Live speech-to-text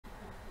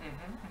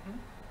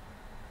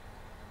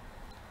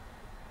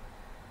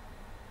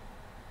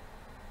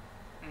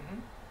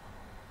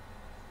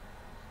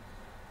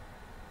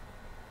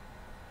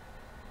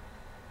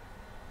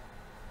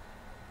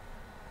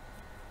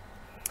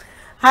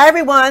Hi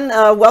everyone,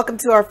 welcome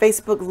to our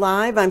Facebook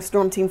Live. I'm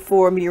Storm Team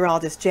 4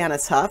 meteorologist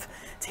Janice Huff,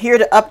 here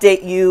to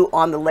update you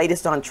on the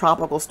latest on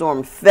Tropical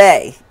Storm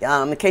Fay.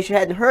 In case you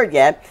hadn't heard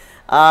yet,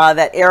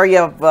 that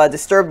area of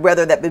disturbed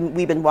weather that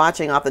we've been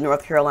watching off the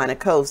North Carolina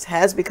coast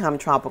has become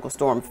Tropical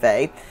Storm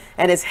Fay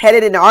and is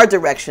headed in our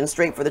direction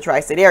straight for the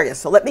tri-state area.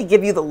 So let me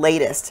give you the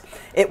latest.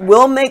 It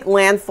will make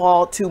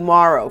landfall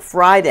tomorrow,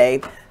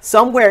 Friday,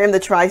 somewhere in the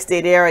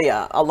tri-state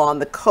area along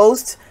the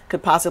coast.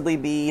 Could possibly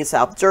be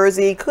South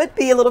Jersey, could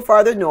be a little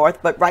farther north,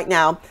 but right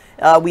now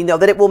we know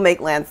that it will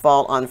make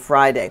landfall on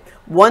Friday.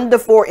 1 to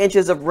 4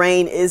 inches of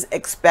rain is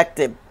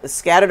expected,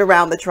 scattered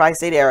around the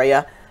tri-state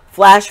area.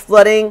 Flash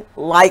flooding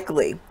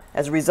likely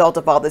as a result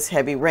of all this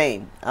heavy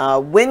rain.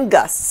 Wind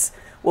gusts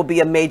will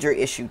be a major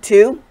issue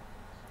too,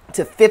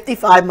 to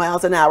 55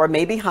 miles an hour,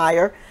 maybe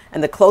higher,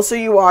 and the closer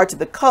you are to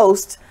the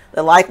coast,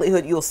 the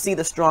likelihood you'll see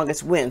the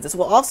strongest winds. This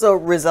will also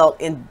result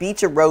in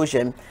beach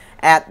erosion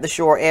at the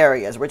shore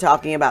areas. We're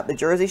talking about the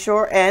Jersey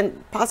Shore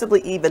and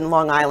possibly even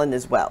Long Island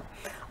as well.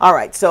 All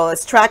right, so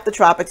let's track the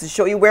tropics and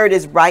show you where it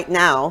is right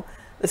now.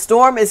 The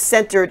storm is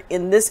centered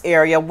in this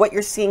area. What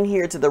you're seeing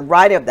here to the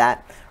right of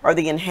that are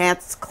the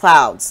enhanced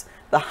clouds,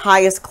 the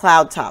highest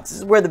cloud tops. This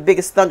is where the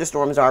biggest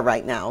thunderstorms are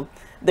right now.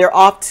 They're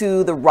off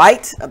to the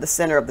right of the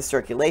center of the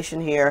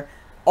circulation here.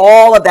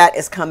 All of that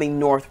is coming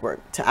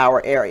northward to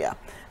our area.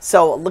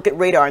 So look at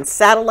radar and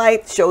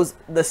satellite, shows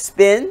the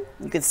spin.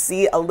 You can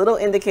see a little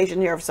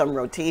indication here of some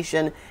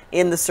rotation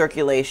in the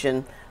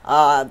circulation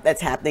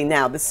that's happening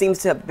now. This seems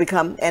to have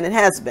become, and it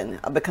has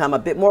been, become a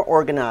bit more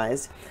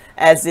organized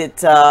as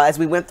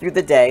we went through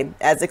the day.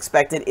 As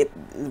expected, it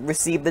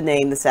received the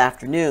name this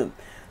afternoon.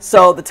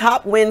 So the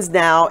top winds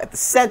now at the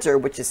center,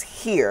 which is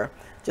here,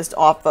 just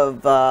off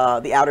of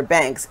the Outer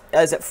Banks,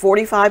 is at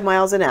 45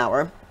 miles an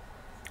hour.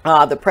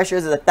 The pressure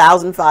is at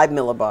 1,005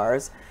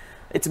 millibars.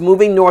 It's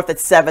moving north at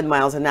 7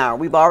 miles an hour.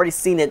 We've already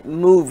seen it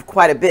move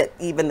quite a bit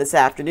even this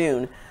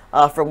afternoon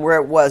from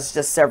where it was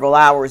just several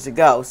hours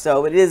ago.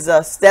 So it is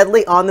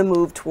steadily on the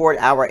move toward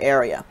our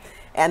area.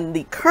 And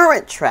the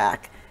current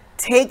track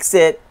takes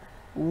it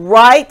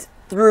right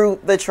through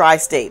the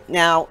tri-state.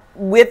 Now,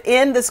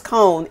 within this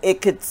cone,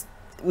 it could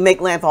make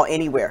landfall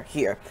anywhere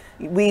here.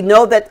 We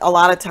know that a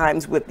lot of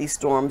times with these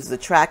storms, the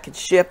track can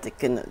shift, it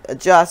can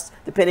adjust,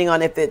 depending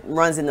on if it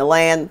runs into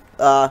land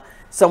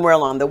somewhere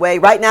along the way.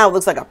 Right now, it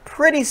looks like a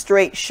pretty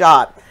straight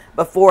shot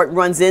before it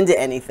runs into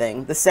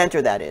anything, the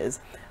center that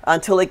is,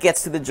 until it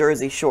gets to the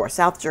Jersey Shore,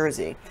 South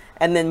Jersey,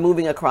 and then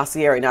moving across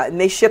the area. Now, it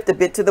may shift a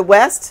bit to the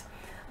west,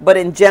 but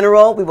in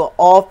general, we will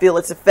all feel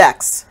its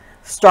effects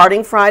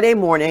starting Friday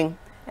morning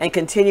and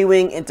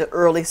continuing into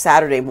early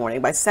Saturday morning.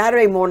 By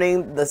Saturday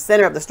morning, the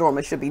center of the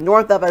storm should be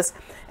north of us,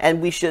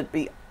 and we should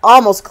be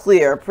almost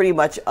clear pretty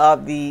much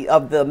of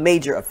the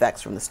major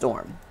effects from the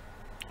storm.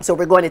 So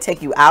we're going to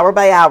take you hour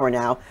by hour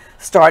now,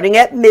 starting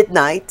at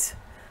midnight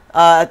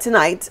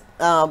tonight.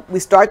 We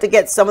start to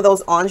get some of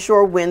those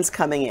onshore winds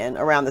coming in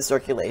around the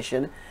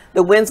circulation.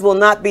 The winds will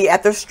not be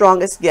at their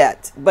strongest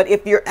yet, but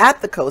if you're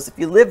at the coast, if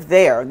you live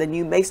there, then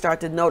you may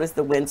start to notice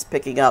the winds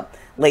picking up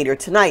later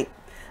tonight.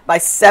 By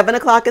 7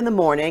 o'clock in the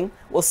morning,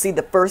 we'll see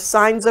the first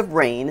signs of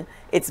rain.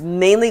 It's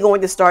mainly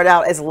going to start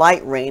out as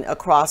light rain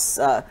across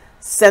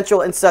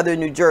central and southern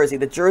New Jersey.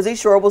 The Jersey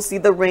Shore will see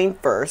the rain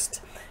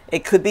first.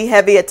 It could be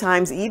heavy at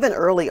times, even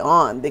early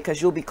on, because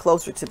you'll be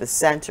closer to the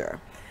center.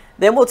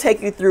 Then we'll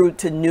take you through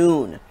to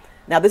noon.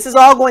 Now, this is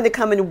all going to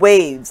come in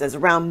waves, as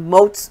around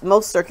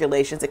most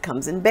circulations, it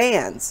comes in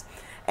bands.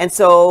 And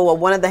so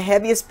one of the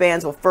heaviest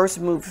bands will first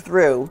move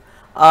through,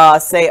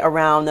 say,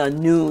 around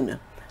noon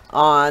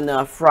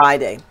on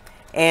Friday.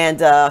 And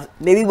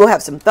maybe we'll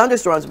have some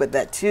thunderstorms with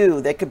that, too.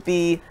 There could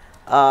be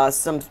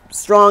some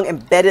strong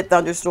embedded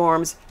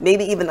thunderstorms,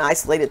 maybe even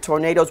isolated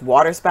tornadoes,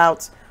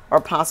 waterspouts, are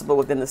possible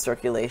within the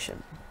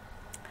circulation.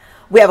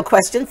 We have a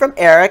question from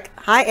Eric.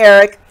 Hi,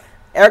 Eric.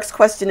 Eric's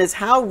question is,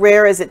 how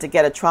rare is it to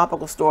get a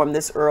tropical storm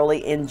this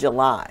early in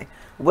July?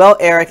 Well,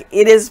 Eric,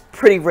 it is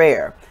pretty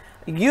rare.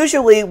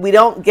 Usually, we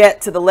don't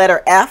get to the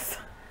letter F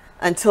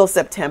until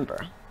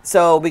September.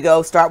 So we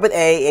start with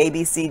A,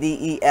 B, C, D,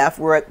 E, F.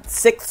 We're at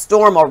 6th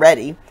storm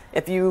already.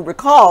 If you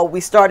recall, we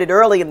started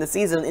early in the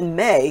season in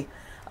May.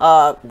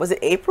 Was it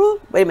April?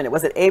 Wait a minute.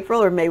 Was it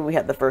April or May we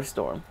had the first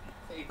storm?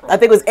 I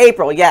think it was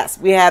April, yes.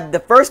 We had the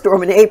first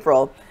storm in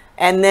April,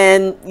 and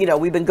then,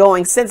 we've been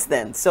going since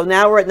then. So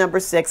now we're at number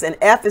 6, and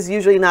F is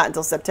usually not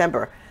until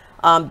September.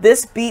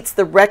 This beats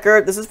the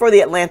record. This is for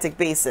the Atlantic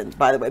Basin,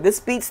 by the way. This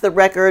beats the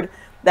record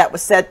that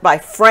was set by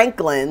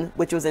Franklin,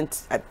 which was in,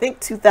 I think,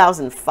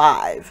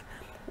 2005,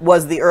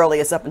 was the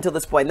earliest up until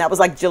this point. And that was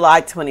like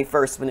July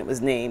 21st when it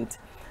was named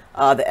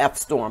the F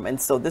storm.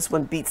 And so this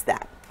one beats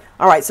that.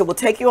 All right, so we'll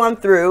take you on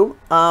through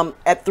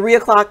at 3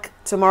 o'clock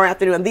tomorrow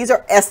afternoon. And these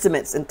are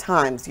estimates and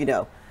times,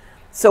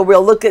 So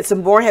we'll look at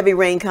some more heavy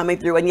rain coming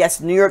through. And yes,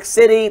 New York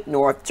City,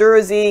 North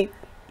Jersey,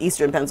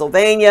 Eastern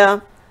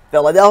Pennsylvania,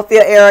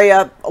 Philadelphia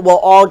area will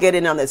all get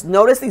in on this.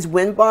 Notice these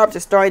wind barbs are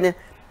starting to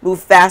move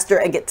faster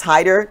and get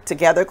tighter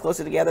together,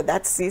 closer together.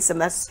 That's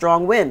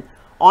strong wind.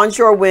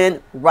 Onshore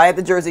wind right at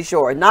the Jersey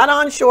Shore. Not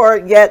onshore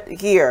yet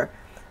here,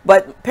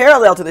 but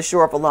parallel to the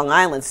shore for Long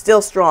Island,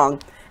 still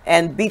strong,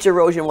 and beach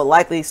erosion will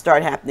likely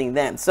start happening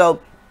then.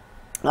 So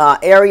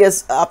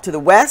areas up to the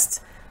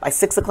west by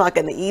 6 o'clock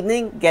in the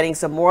evening, getting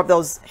some more of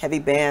those heavy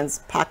bands,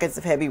 pockets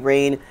of heavy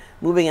rain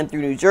moving in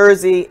through New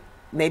Jersey,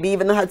 maybe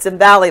even the Hudson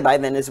Valley by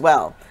then as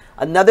well.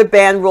 Another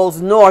band rolls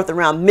north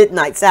around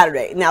midnight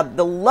Saturday. Now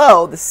the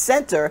low, the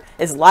center,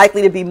 is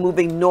likely to be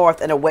moving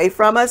north and away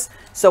from us.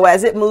 So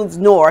as it moves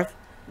north,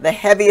 the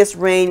heaviest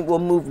rain will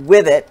move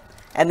with it.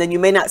 And then you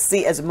may not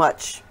see as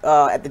much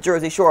at the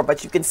Jersey Shore,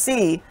 but you can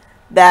see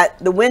that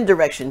the wind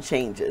direction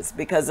changes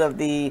because of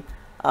the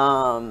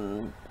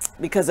where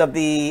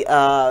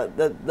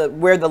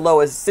the low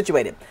is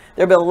situated.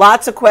 There have been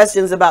lots of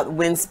questions about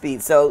wind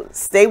speed, so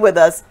stay with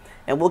us,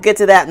 and we'll get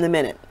to that in a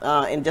minute,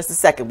 in just a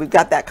second. We've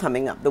got that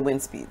coming up, the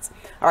wind speeds.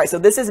 All right, so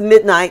this is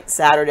midnight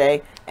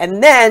Saturday,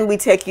 and then we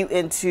take you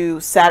into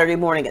Saturday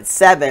morning at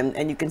 7,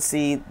 and you can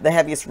see the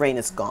heaviest rain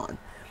is gone.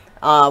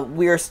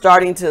 We are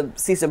starting to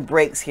see some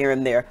breaks here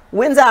and there.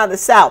 Winds out of the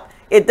south.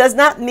 It does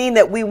not mean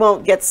that we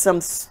won't get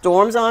some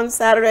storms on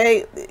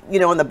Saturday, you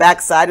know, on the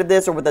back side of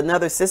this, or with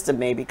another system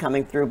maybe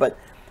coming through, but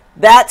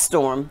that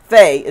storm,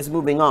 Fay, is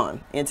moving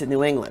on into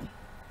New England.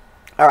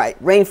 All right,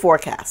 rain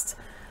forecast.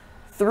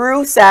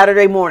 Through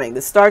Saturday morning,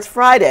 this starts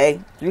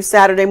Friday, through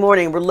Saturday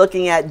morning, we're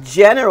looking at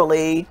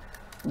generally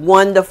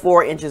 1 to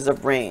 4 inches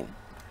of rain.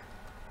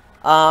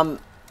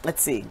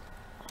 Let's see.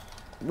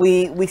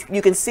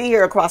 You can see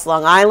here across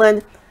Long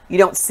Island, you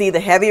don't see the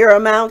heavier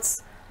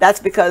amounts. That's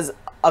because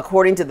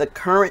according to the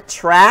current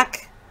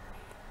track,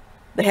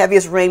 the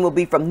heaviest rain will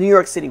be from New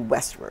York City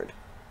westward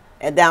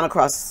and down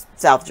across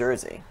South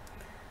Jersey.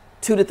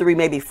 2 to 3,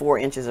 maybe 4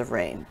 inches of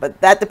rain.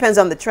 But that depends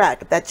on the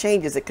track. If that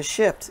changes, it could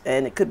shift,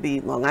 and it could be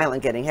Long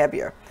Island getting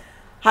heavier.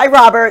 Hi,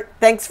 Robert.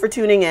 Thanks for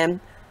tuning in.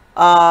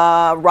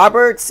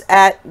 Robert's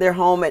at their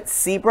home at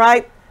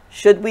Seabright.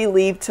 Should we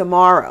leave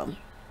tomorrow?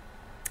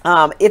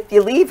 If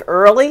you leave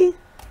early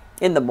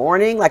in the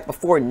morning, like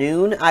before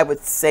noon, I would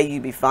say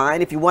you'd be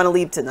fine. If you want to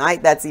leave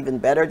tonight, that's even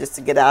better, just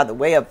to get out of the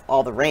way of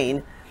all the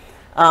rain.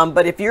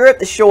 But if you're at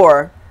the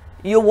shore,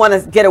 you'll want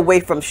to get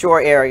away from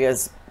shore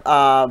areas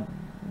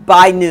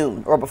by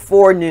noon or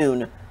before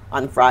noon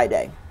on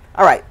Friday.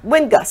 All right,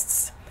 wind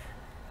gusts.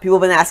 People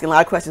have been asking a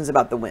lot of questions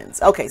about the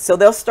winds. Okay, so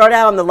they'll start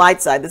out on the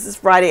light side. This is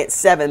Friday at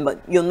 7, but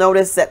you'll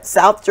notice that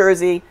South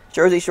Jersey,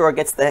 Jersey Shore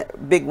gets the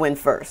big wind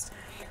first.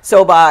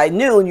 So by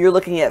noon, you're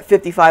looking at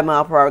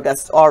 55-mile-per-hour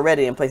gusts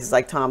already in places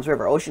like Toms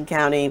River, Ocean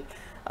County,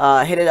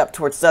 headed up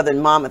towards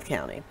southern Monmouth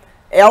County.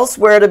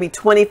 Elsewhere, it'll be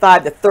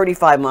 25 to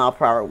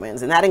 35-mile-per-hour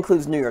winds, and that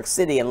includes New York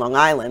City and Long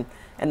Island.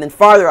 And then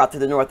farther out to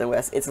the north and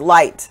west, it's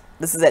light.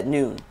 This is at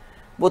noon.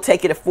 We'll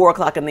take you to 4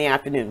 o'clock in the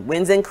afternoon.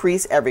 Winds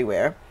increase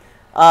everywhere.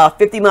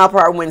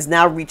 50-mile-per-hour winds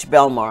now reach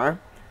Belmar.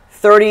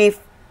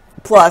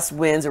 30-plus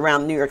winds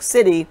around New York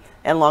City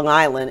and Long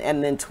Island,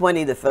 and then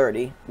 20 to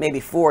 30, maybe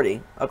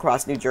 40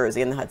 across New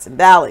Jersey and the Hudson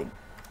Valley.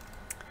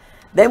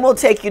 Then we'll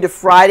take you to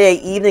Friday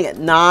evening at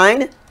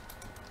 9.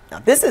 Now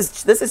this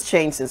has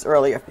changed since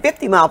earlier.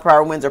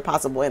 50-mile-per-hour winds are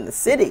possible in the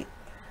city,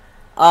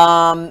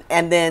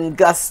 and then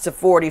gusts to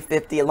 40,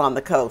 50 along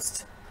the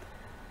coast.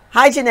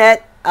 Hi,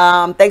 Jeanette.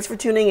 Thanks for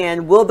tuning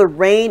in. Will the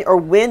rain or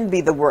wind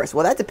be the worst?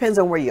 Well, that depends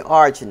on where you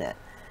are, Jeanette.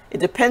 It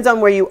depends on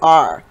where you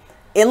are.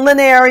 Inland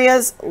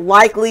areas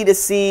likely to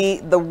see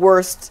the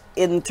worst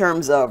in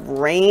terms of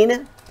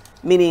rain,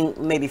 meaning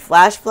maybe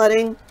flash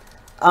flooding.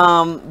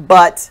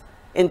 But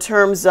in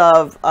terms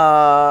of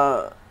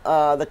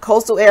the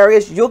coastal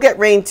areas, you'll get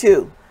rain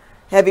too,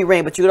 heavy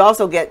rain. But you could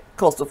also get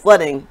coastal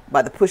flooding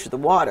by the push of the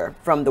water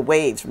from the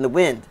waves, from the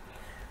wind.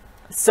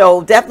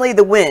 So definitely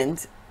the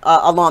wind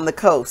along the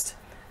coast.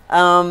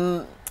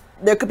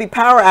 There could be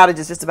power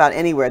outages just about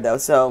anywhere, though.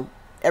 So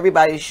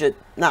everybody should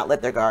not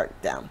let their guard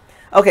down.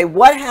 Okay,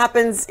 what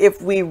happens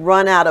if we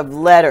run out of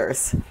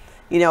letters?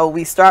 You know,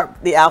 we start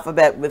the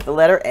alphabet with the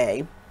letter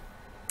A.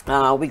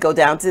 We go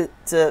down to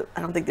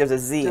I don't think there's a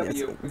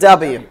Z.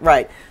 W,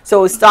 right.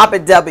 So we stop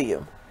at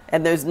W,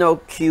 and there's no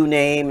Q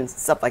name and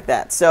stuff like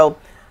that. So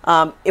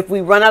if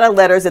we run out of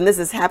letters, and this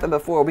has happened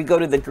before, we go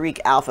to the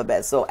Greek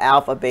alphabet. So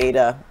alpha,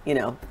 beta, you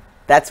know,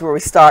 that's where we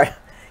start.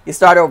 You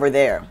start over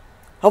there.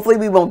 Hopefully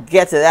we won't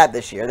get to that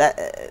this year.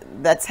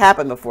 That's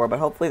happened before, but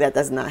hopefully that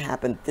does not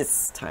happen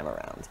this time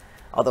around.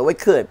 Although it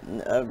could,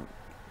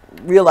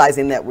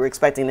 realizing that we're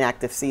expecting an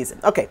active season.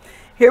 Okay,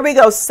 here we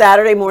go,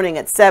 Saturday morning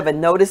at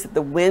 7. Notice that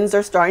the winds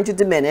are starting to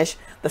diminish.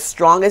 The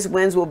strongest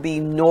winds will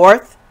be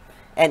north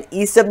and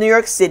east of New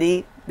York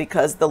City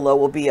because the low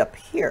will be up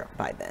here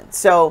by then.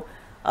 So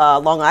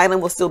Long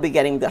Island will still be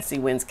getting gusty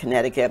winds,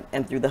 Connecticut,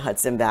 and through the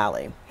Hudson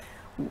Valley.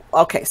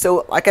 Okay,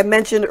 so like I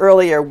mentioned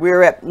earlier,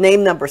 we're at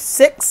name number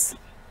 6.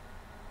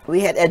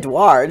 We had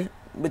Edouard,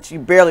 which you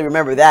barely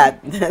remember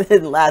that. That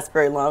didn't last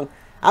very long.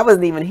 I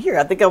wasn't even here.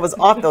 I think I was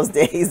off those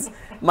days,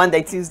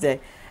 Monday, Tuesday.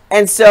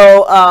 And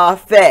so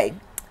Fay.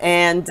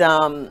 And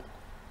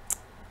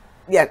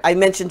yeah, I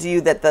mentioned to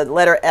you that the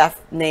letter F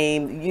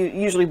name,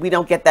 usually we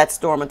don't get that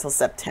storm until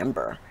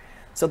September.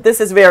 So this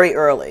is very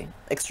early,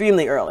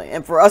 extremely early.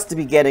 And for us to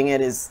be getting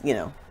it is, you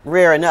know,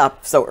 rare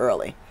enough so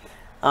early.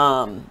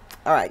 All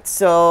right,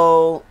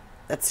 so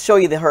let's show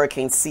you the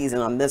hurricane season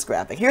on this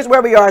graphic. Here's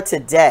where we are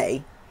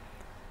today.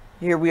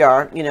 Here we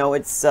are, you know,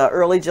 it's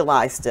early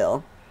July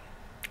still.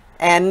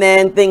 And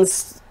then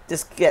things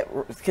just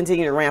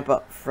continue to ramp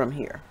up from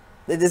here.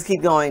 They just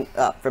keep going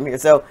up from here.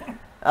 So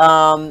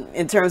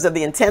in terms of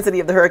the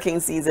intensity of the hurricane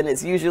season,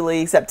 it's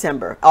usually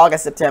September,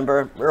 August,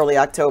 September, early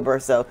October.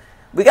 So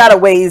we got a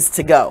ways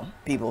to go,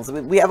 people. So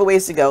we have a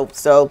ways to go.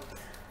 So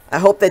I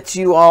hope that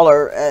you all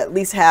are at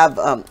least have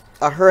a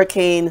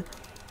hurricane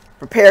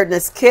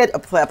preparedness kit, a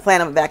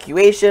plan of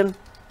evacuation.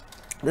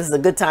 This is a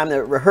good time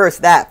to rehearse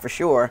that for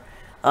sure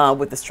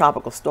with this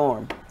tropical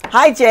storm.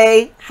 Hi,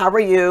 Jay. How are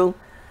you?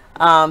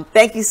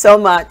 Thank you so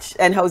much.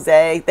 And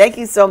Jose, thank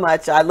you so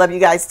much. I love you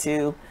guys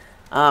too.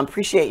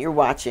 Appreciate your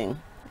watching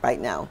right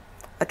now.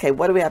 Okay,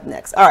 what do we have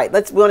next? All right,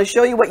 we want to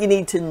show you what you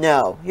need to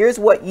know. Here's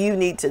what you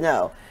need to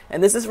know.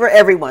 And this is for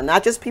everyone,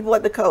 not just people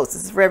at the coast.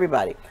 This is for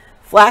everybody.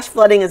 Flash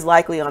flooding is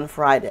likely on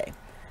Friday.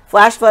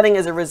 Flash flooding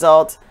is a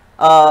result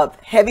of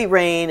heavy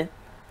rain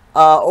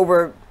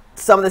over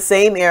some of the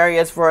same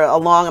areas for a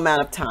long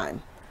amount of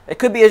time. It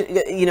could be,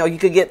 you know, you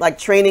could get like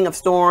training of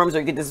storms, or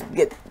you could just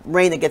get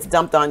rain that gets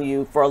dumped on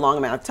you for a long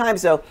amount of time.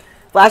 So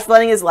flash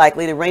flooding is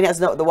likely. The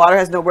water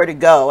has nowhere to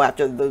go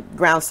after the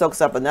ground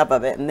soaks up enough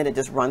of it, and then it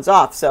just runs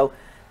off. So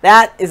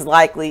that is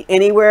likely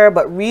anywhere,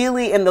 but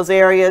really in those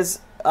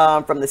areas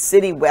from the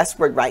city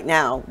westward right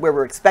now, where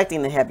we're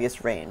expecting the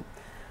heaviest rain.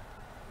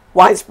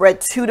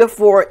 Widespread 2 to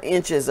 4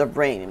 inches of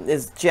rain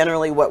is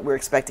generally what we're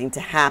expecting to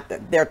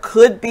happen. There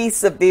could be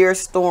severe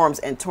storms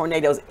and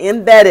tornadoes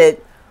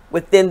embedded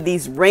within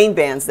these rain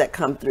bands that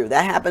come through.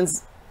 That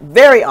happens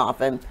very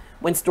often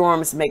when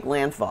storms make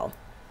landfall.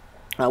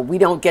 We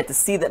don't get to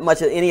see that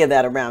much of any of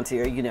that around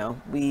here. You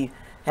know, we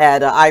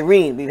had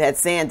Irene, we've had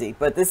Sandy,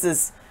 but this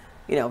is,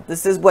 you know,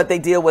 this is what they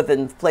deal with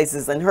in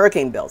places in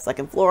hurricane belts, like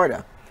in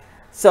Florida.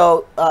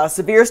 So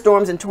severe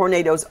storms and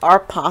tornadoes are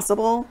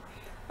possible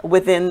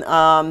within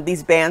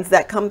these bands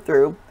that come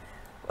through,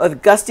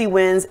 with gusty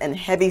winds and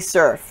heavy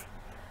surf,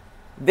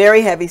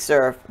 very heavy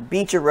surf,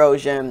 beach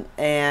erosion,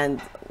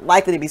 and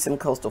likely to be some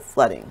coastal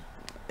flooding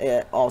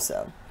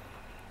also.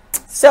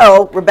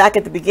 So we're back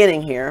at the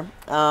beginning here.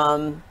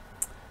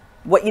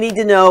 What you need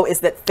to know is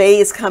that Fay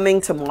is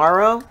coming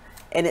tomorrow,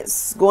 and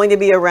it's going to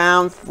be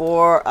around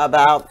for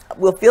about,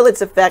 we'll feel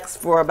its effects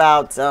for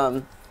about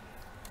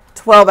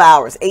 12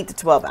 hours, 8 to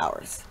 12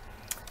 hours.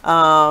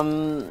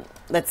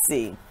 Let's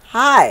see.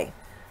 Hi,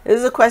 this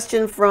is a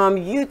question from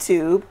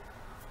YouTube.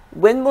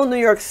 When will New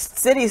York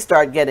City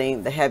start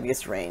getting the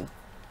heaviest rain?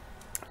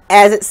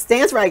 As it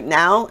stands right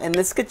now, and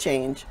this could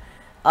change,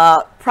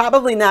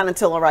 probably not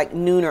until like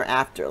noon or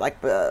after,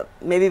 like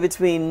maybe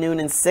between noon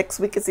and 6,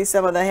 we could see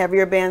some of the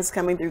heavier bands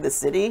coming through the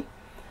city.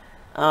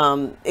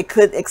 It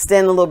could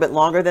extend a little bit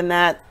longer than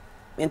that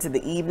into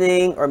the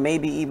evening, or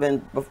maybe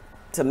even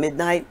to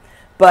midnight.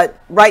 But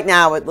right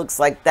now it looks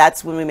like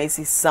that's when we may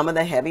see some of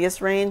the heaviest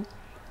rain.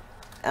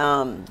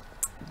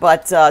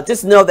 But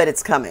just know that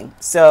it's coming.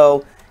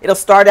 So it'll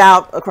start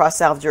out across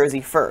South Jersey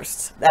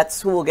first.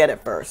 That's who will get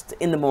it first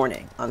in the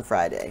morning on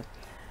Friday.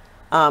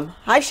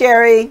 Hi,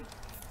 Sherry.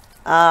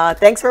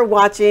 Thanks for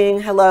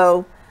watching.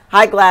 Hello.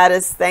 Hi,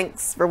 Gladys.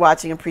 Thanks for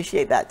watching.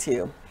 Appreciate that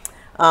too.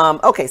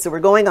 Okay, so we're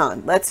going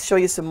on. Let's show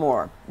you some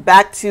more.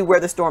 Back to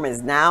where the storm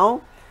is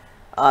now.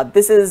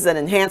 This is an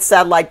enhanced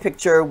satellite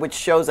picture which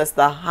shows us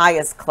the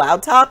highest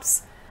cloud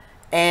tops.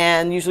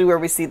 And usually where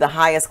we see the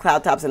highest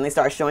cloud tops and they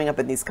start showing up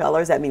in these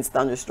colors, that means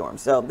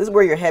thunderstorms. So this is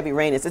where your heavy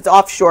rain is. It's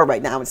offshore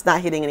right now. It's not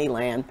hitting any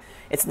land.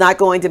 It's not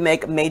going to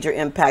make a major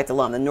impact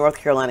along the North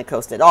Carolina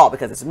coast at all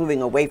because it's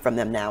moving away from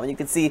them now. And you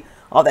can see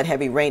all that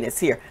heavy rain is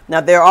here. Now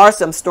there are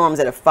some storms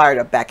that have fired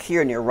up back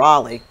here near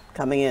Raleigh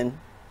coming in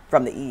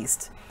from the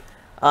east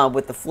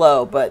with the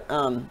flow. But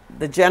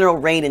the general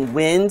rain and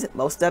wind,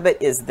 most of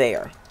it is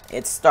there.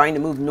 It's starting to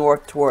move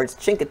north towards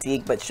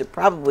Chincoteague, but should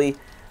probably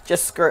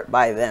just skirt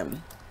by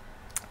them.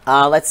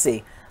 Let's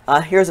see.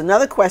 Here's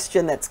another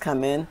question that's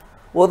come in.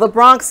 Will the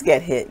Bronx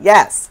get hit?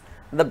 Yes.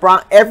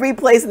 Every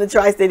place in the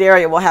tri-state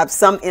area will have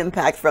some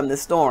impact from the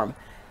storm.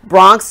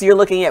 Bronx, you're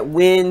looking at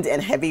wind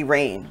and heavy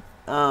rain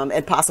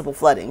and possible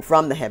flooding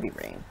from the heavy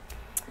rain.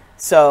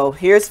 So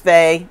here's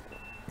Fay.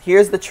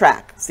 Here's the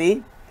track.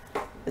 See?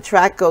 The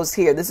track goes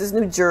here. This is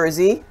New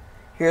Jersey.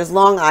 Here's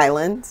Long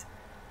Island.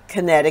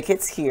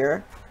 Connecticut's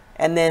here.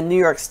 And then New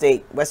York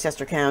State,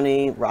 Westchester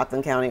County,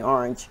 Rockland County,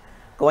 Orange,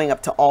 going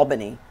up to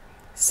Albany.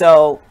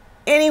 So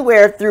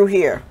anywhere through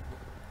here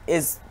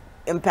is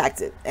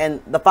impacted.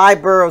 And the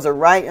 5 boroughs are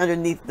right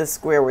underneath the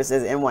square where it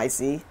says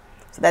NYC.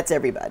 So that's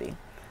everybody.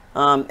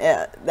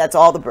 That's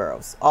all the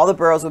boroughs. All the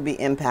boroughs will be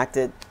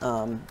impacted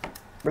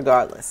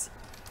regardless.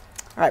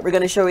 All right, we're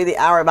going to show you the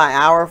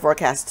hour-by-hour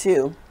forecast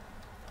too.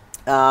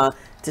 To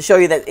show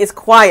you that it's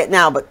quiet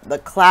now, but the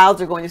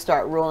clouds are going to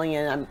start rolling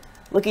in. I'm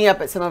looking up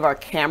at some of our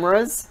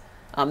cameras.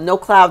 No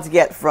clouds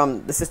yet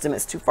from the system.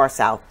 It's too far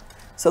south.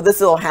 So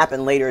this will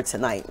happen later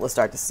tonight. We'll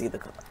start to see the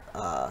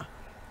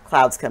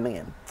clouds coming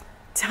in.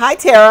 Hi,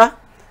 Tara.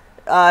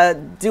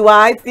 Do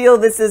I feel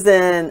this is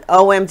an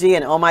OMG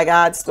and oh my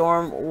God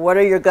storm? What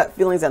are your gut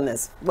feelings on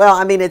this? Well,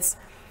 I mean, it's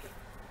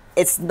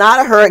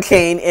not a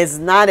hurricane. It's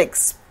not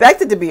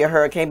expected to be a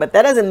hurricane, but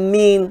that doesn't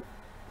mean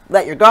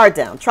let your guard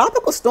down.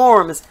 Tropical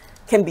storms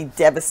can be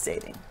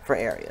devastating for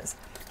areas.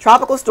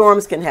 Tropical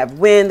storms can have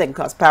wind, they can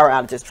cause power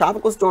outages.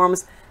 Tropical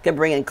storms can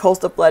bring in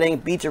coastal flooding,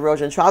 beach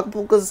erosion.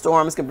 Tropical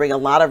storms can bring a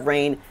lot of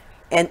rain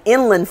and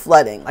inland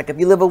flooding, like if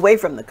you live away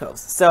from the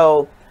coast.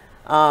 So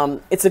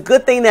it's a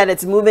good thing that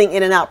it's moving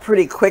in and out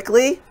pretty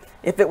quickly.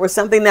 If it were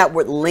something that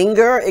would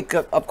linger, it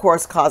could, of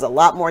course, cause a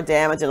lot more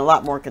damage and a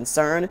lot more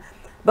concern.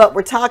 But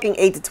we're talking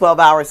 8 to 12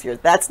 hours here.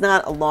 That's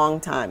not a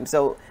long time.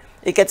 So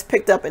it gets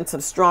picked up in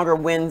some stronger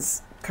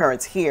winds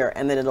currents here,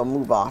 and then it'll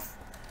move off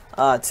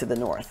to the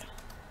north.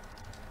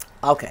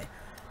 Okay.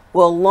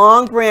 Will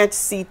Long Branch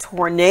see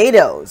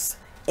tornadoes?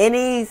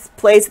 Any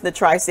place in the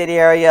tri-state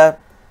area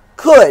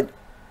could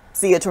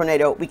see a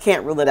tornado. We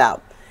can't rule it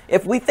out.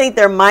 If we think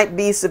there might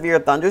be severe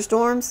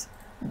thunderstorms,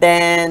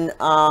 then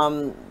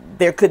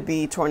there could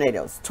be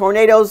tornadoes.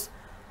 Tornadoes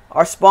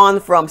are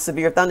spawned from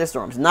severe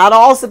thunderstorms. Not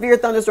all severe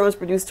thunderstorms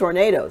produce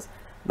tornadoes,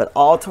 but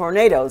all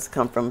tornadoes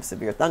come from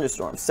severe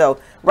thunderstorms. So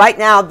right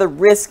now the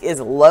risk is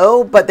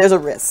low, but there's a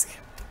risk.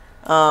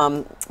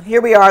 Here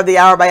we are, the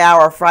hour by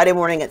hour, Friday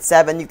morning at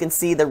 7. You can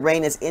see the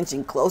rain is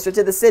inching closer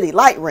to the city.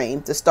 Light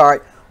rain to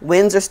start.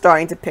 Winds are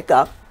starting to pick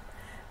up.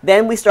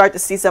 Then we start to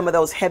see some of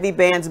those heavy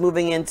bands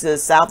moving into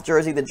South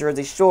Jersey, the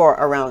Jersey Shore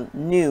around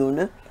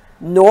noon.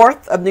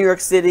 North of New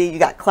York City, you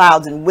got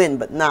clouds and wind,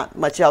 but not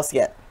much else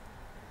yet.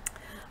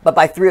 But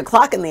by 3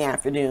 o'clock in the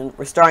afternoon,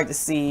 we're starting to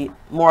see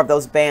more of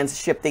those bands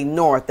shifting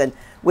north. And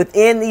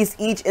within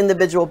each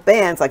individual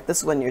bands, like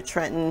this one near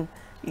Trenton,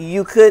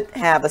 you could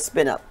have a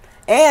spin up.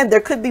 And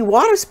there could be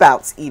water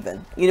spouts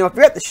even. You know, if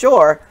you're at the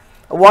shore,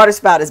 a water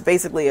spout is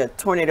basically a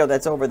tornado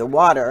that's over the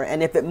water.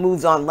 And if it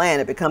moves on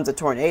land, it becomes a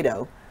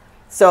tornado.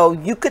 So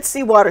you could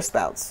see water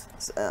spouts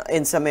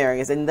in some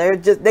areas. And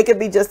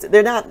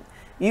they're not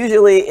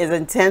usually as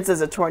intense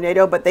as a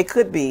tornado, but they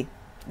could be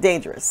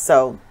dangerous.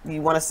 So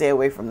you want to stay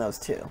away from those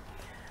too.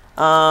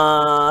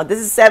 This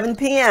is 7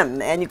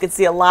 p.m. and you can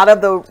see a lot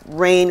of the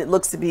rain. It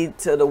looks to be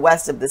to the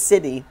west of the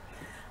city.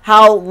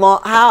 How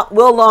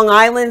will Long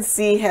Island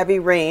see heavy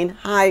rain?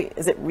 Hi,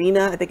 is it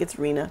Rena? I think it's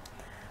Rena.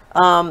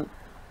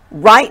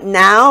 Right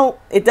now,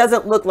 it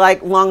doesn't look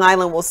like Long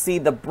Island will see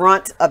the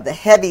brunt of the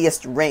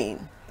heaviest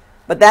rain.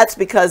 But that's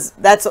because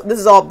this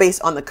is all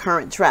based on the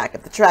current track.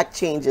 If the track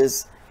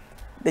changes,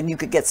 then you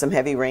could get some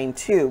heavy rain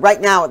too.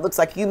 Right now, it looks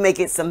like you may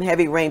get some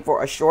heavy rain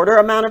for a shorter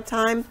amount of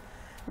time.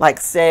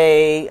 Like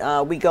say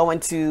we go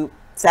into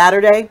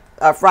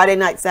Friday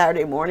night,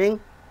 Saturday morning.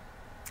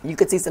 You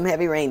could see some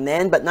heavy rain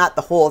then, but not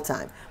the whole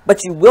time.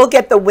 But you will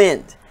get the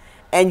wind,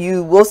 and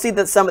you will see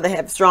that some of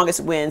the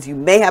strongest winds. You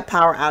may have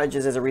power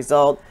outages as a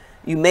result.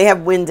 You may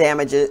have wind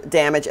damage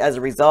as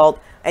a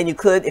result. And you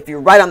could, if you're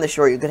right on the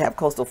shore, you could have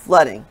coastal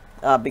flooding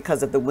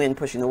because of the wind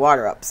pushing the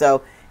water up.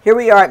 So here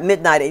we are at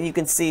midnight, and you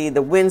can see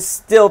the wind's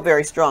still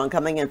very strong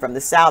coming in from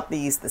the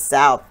southeast, the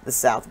south, the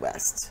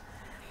southwest.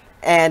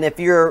 And if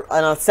you're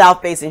on a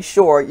south-facing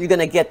shore, you're going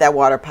to get that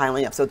water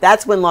piling up. So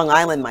that's when Long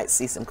Island might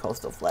see some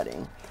coastal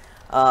flooding.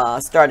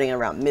 Starting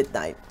around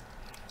midnight.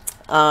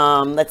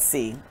 Let's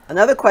see.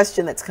 Another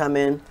question that's come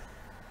in.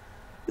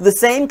 The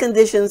same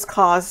conditions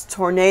cause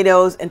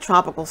tornadoes and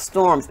tropical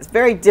storms. It's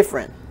very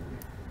different.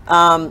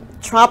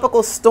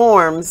 Tropical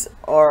storms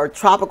or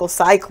tropical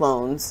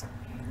cyclones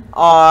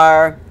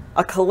are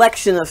a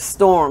collection of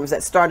storms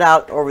that start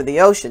out over the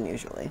ocean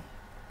usually.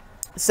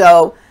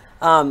 So,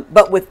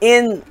 but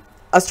within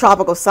a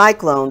tropical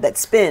cyclone that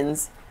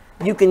spins,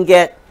 you can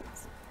get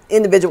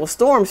individual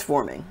storms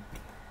forming.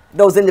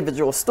 Those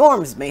individual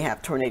storms may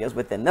have tornadoes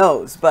within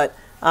those, but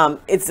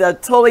it's a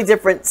totally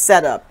different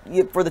setup.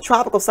 For the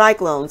tropical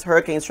cyclones,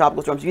 hurricanes,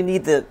 tropical storms, you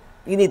need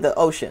the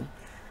ocean.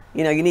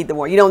 You know, you need the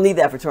more. You don't need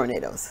that for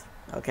tornadoes.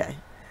 Okay.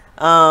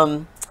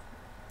 The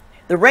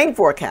rain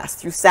forecast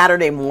through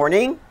Saturday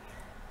morning.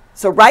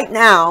 So right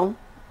now,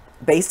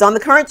 based on the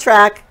current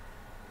track,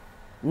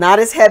 not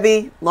as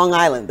heavy Long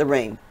Island, the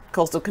rain,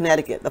 coastal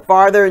Connecticut. The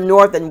farther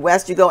north and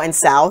west you go and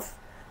south,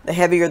 the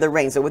heavier the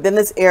rain. So within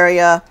this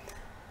area,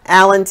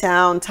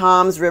 Allentown,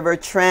 Toms River,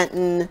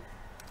 Trenton,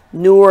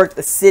 Newark,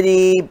 the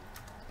city,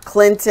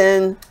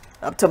 Clinton,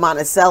 up to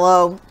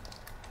Monticello,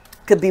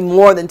 could be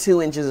more than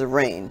 2 inches of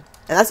rain.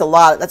 And that's a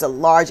lot. That's a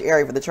large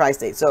area for the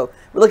tri-state. So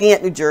we're looking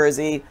at New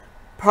Jersey,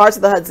 parts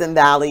of the Hudson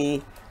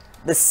Valley.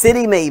 The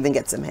city may even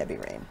get some heavy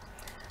rain.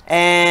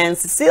 And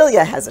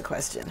Cecilia has a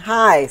question.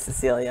 Hi,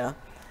 Cecilia.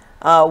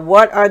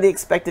 What are the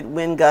expected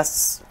wind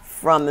gusts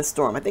from the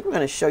storm? I think we're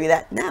going to show you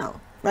that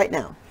now, right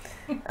now.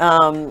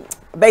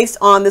 Based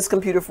on this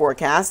computer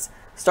forecast,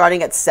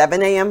 starting at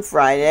 7 a.m.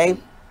 Friday,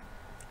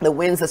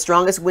 the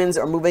strongest winds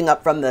are moving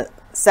up from the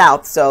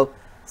south. So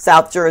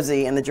South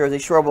Jersey and the Jersey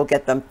Shore will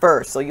get them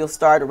first. So you'll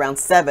start around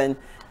 7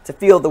 to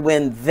feel the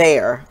wind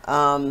there.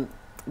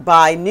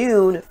 By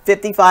noon,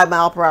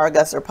 55-mile-per-hour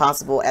gusts are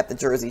possible at the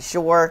Jersey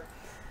Shore.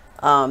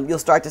 You'll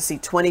start to see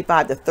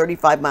 25 to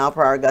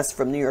 35-mile-per-hour gusts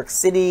from New York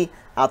City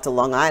out to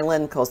Long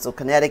Island, coastal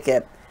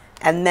Connecticut.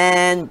 And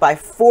then by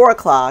 4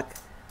 o'clock,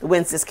 the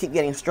winds just keep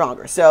getting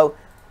stronger. So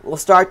we'll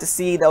start to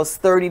see those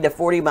 30 to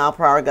 40 mile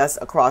per hour gusts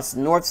across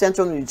north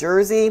central New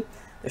Jersey.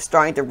 They're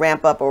starting to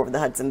ramp up over the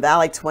Hudson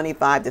Valley,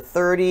 25 to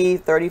 30,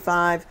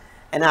 35,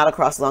 and out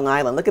across Long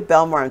Island. Look at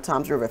Belmar and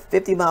Toms River,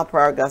 50 mile per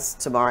hour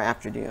gusts tomorrow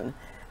afternoon.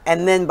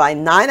 And then by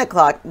 9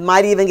 o'clock,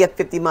 might even get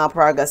 50 mile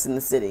per hour gusts in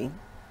the city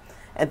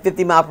and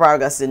 50 mile per hour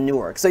gusts in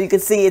Newark. So you can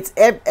see it's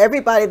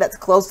everybody that's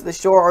close to the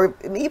shore, or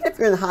even if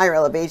you're in higher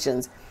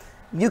elevations,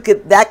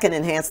 that can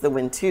enhance the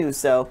wind too.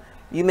 So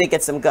you may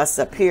get some gusts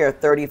up here,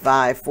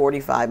 35,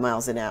 45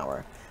 miles an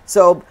hour.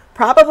 So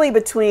probably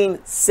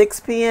between 6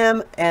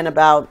 p.m. and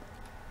about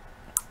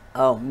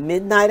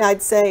midnight,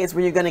 I'd say, is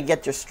where you're going to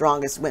get your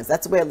strongest winds.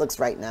 That's the way it looks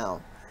right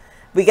now.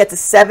 We get to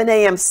 7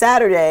 a.m.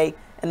 Saturday,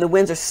 and the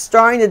winds are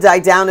starting to die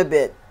down a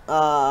bit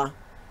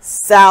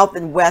south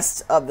and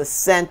west of the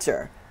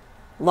center.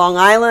 Long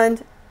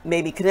Island,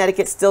 maybe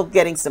Connecticut, still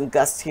getting some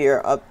gusts here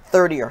of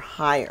 30 or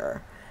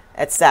higher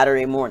at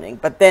Saturday morning.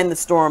 But then the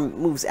storm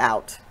moves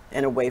out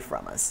and away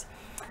from us.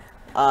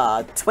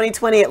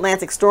 2020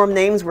 Atlantic storm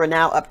names, we're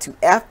now up to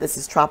F. This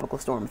is Tropical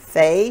Storm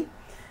Fay.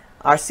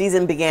 Our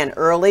season began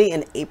early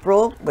in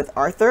April with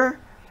Arthur,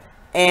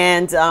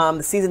 and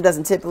the season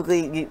doesn't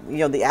typically,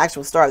 the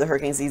actual start of the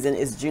hurricane season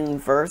is June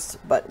 1st,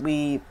 but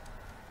we've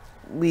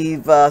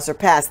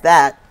surpassed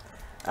that.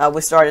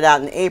 We started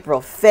out in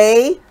April.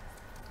 Fay,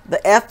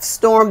 the F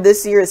storm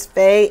this year is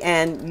Fay,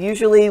 and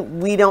usually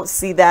we don't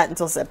see that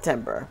until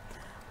September.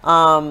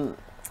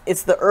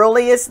 It's the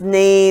earliest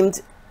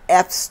named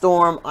F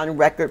storm on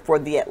record for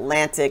the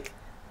Atlantic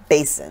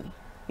Basin.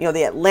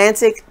 The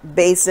Atlantic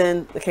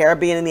Basin, the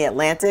Caribbean and the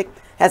Atlantic,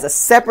 has a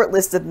separate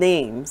list of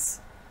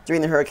names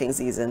during the hurricane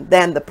season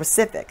than the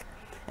Pacific.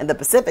 And the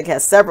Pacific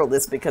has several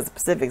lists because the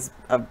Pacific's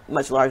a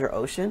much larger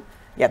ocean.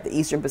 You have the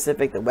Eastern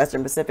Pacific, the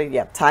Western Pacific, you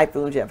have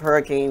typhoons, you have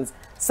hurricanes,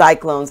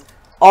 cyclones,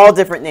 all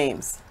different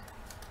names.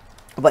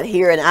 But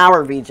here in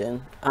our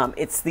region,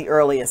 it's the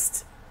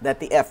earliest that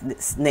the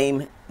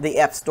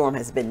F storm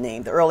has been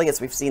named. The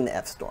earliest we've seen the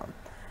F storm.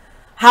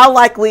 How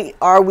likely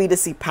are we to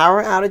see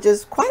power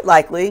outages? Quite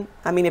likely.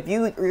 I mean, if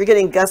you're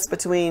getting gusts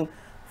between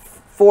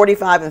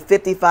 45 and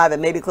 55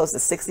 and maybe close to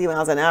 60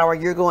 miles an hour,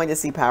 you're going to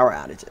see power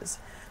outages.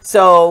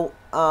 So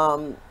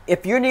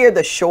if you're near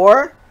the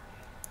shore,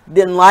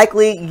 then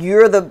likely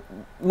you're the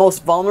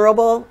most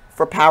vulnerable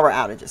for power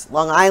outages.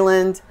 Long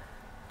Island,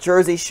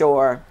 Jersey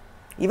Shore,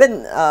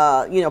 even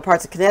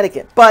parts of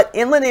Connecticut. But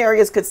inland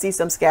areas could see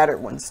some scattered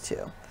ones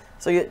too.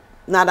 So you're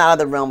not out of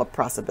the realm of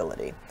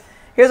possibility.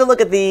 Here's a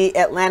look at the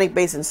Atlantic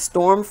Basin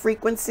storm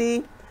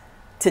frequency.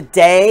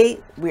 Today,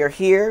 we are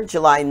here,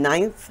 July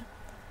 9th.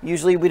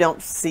 Usually you don't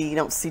see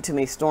too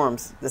many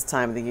storms this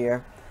time of the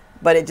year,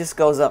 but it just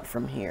goes up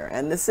from here.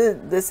 And this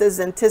is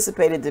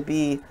anticipated to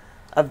be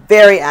a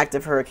very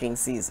active hurricane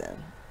season.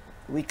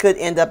 We could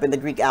end up in the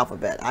Greek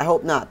alphabet. I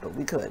hope not, but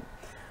we could.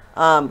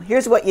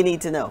 Here's what you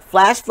need to know.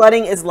 Flash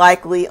flooding is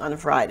likely on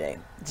Friday,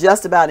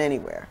 just about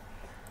anywhere.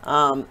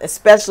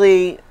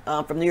 Especially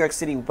from New York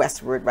City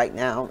westward right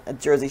now at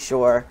Jersey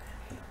Shore.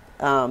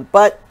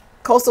 But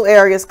coastal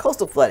areas,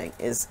 coastal flooding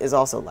is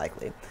also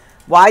likely.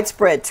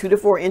 Widespread 2 to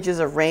 4 inches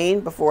of rain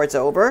before it's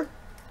over.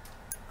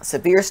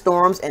 Severe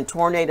storms and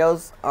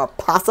tornadoes are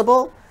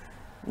possible,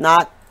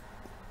 not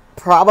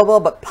probable,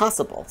 but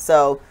possible.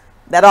 So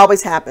that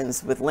always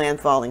happens with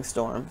landfalling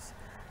storms.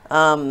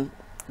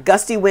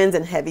 Gusty winds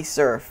and heavy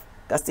surf.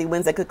 Gusty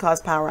winds that could cause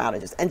power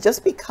outages. And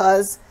just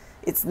because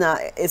it's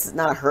not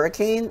a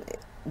hurricane,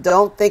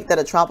 don't think that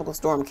a tropical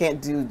storm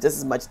can't do just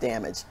as much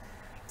damage.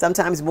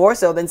 Sometimes more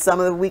so than some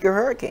of the weaker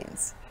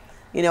hurricanes.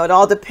 It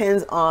all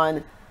depends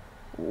on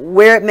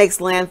where it makes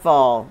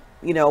landfall,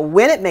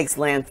 when it makes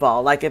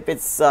landfall. Like if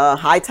it's a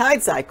high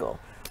tide cycle,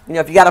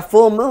 if you got a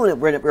full moon,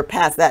 we're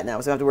past that now, so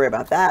we don't have to worry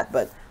about that.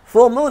 But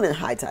full moon and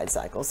high tide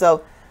cycle.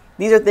 So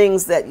these are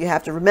things that you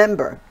have to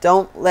remember.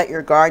 Don't let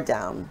your guard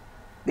down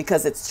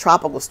because it's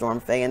Tropical Storm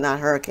Fay and not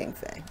Hurricane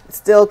Fay. It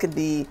still could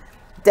be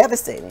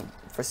devastating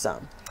for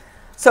some.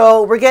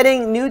 So we're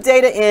getting new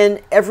data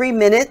in every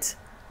minute.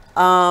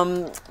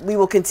 We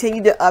will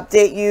continue to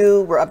update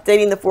you. We're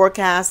updating the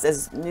forecast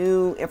as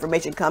new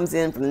information comes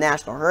in from the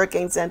National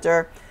Hurricane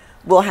Center.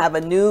 We'll have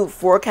a new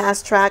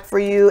forecast track for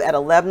you at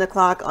 11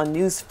 o'clock on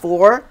News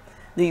 4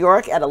 New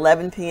York at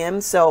 11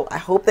 p.m. So I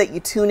hope that you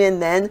tune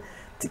in then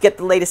to get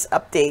the latest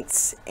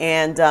updates.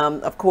 And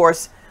of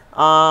course,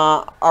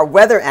 our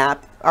weather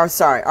app,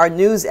 our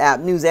news app,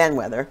 News and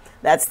Weather,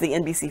 that's the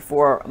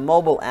NBC4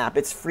 mobile app.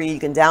 It's free. You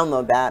can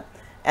download that.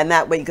 And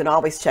that way you can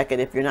always check it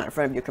if you're not in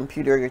front of your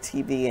computer or your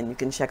TV, and you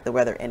can check the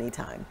weather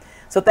anytime.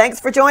 So thanks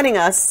for joining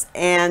us,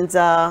 and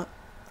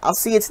I'll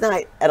see you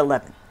tonight at 11.